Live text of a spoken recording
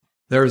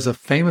There is a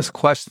famous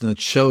question that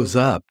shows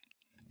up,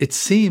 it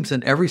seems,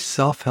 in every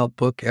self-help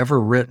book ever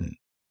written.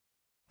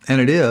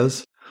 And it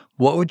is,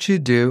 what would you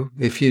do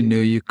if you knew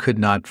you could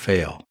not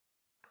fail?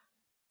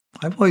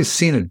 I've always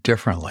seen it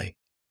differently.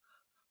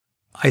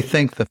 I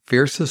think the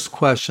fiercest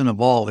question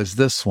of all is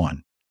this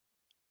one.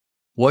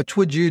 What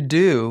would you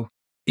do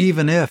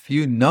even if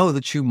you know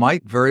that you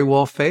might very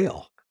well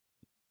fail?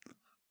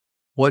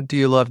 What do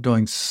you love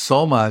doing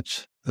so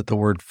much that the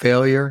word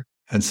failure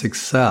and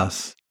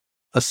success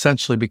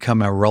essentially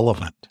become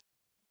irrelevant?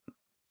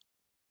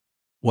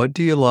 What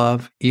do you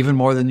love even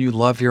more than you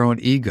love your own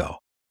ego?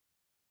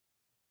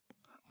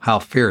 How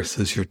fierce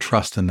is your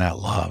trust in that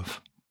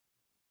love?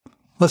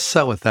 Let's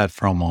sit with that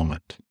for a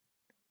moment.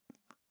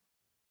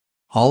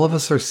 All of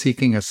us are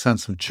seeking a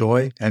sense of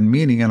joy and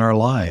meaning in our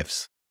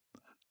lives.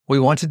 We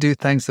want to do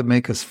things that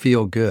make us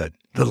feel good,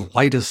 that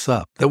light us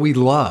up, that we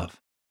love.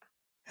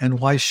 And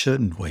why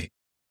shouldn't we?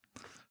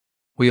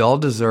 We all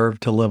deserve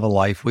to live a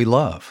life we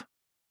love.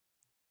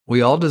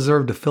 We all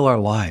deserve to fill our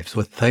lives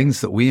with things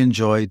that we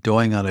enjoy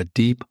doing on a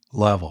deep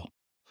level.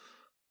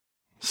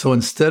 So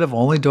instead of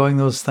only doing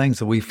those things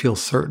that we feel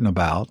certain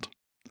about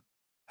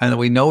and that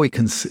we know we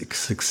can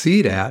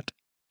succeed at,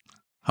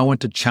 I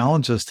want to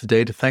challenge us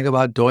today to think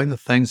about doing the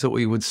things that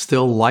we would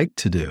still like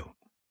to do,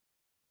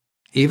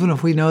 even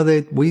if we know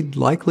that we'd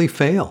likely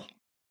fail.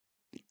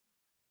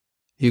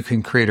 You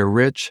can create a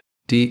rich,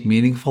 deep,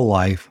 meaningful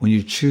life when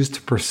you choose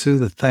to pursue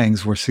the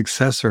things where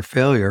success or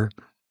failure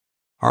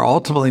are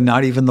ultimately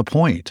not even the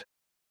point.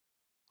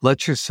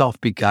 Let yourself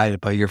be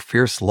guided by your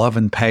fierce love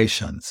and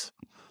patience.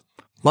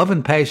 Love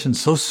and patience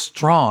so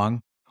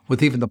strong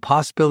with even the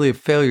possibility of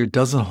failure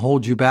doesn't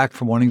hold you back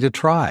from wanting to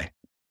try.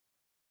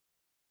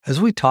 As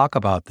we talk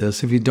about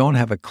this, if you don't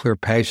have a clear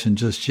passion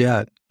just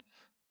yet,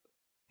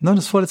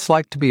 notice what it's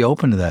like to be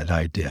open to that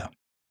idea.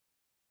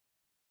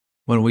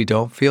 When we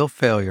don't feel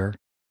failure,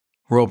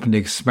 we're open to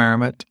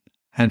experiment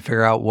and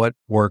figure out what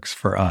works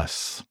for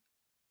us.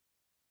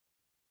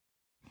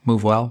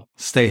 Move well,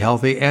 stay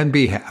healthy, and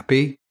be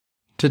happy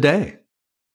today.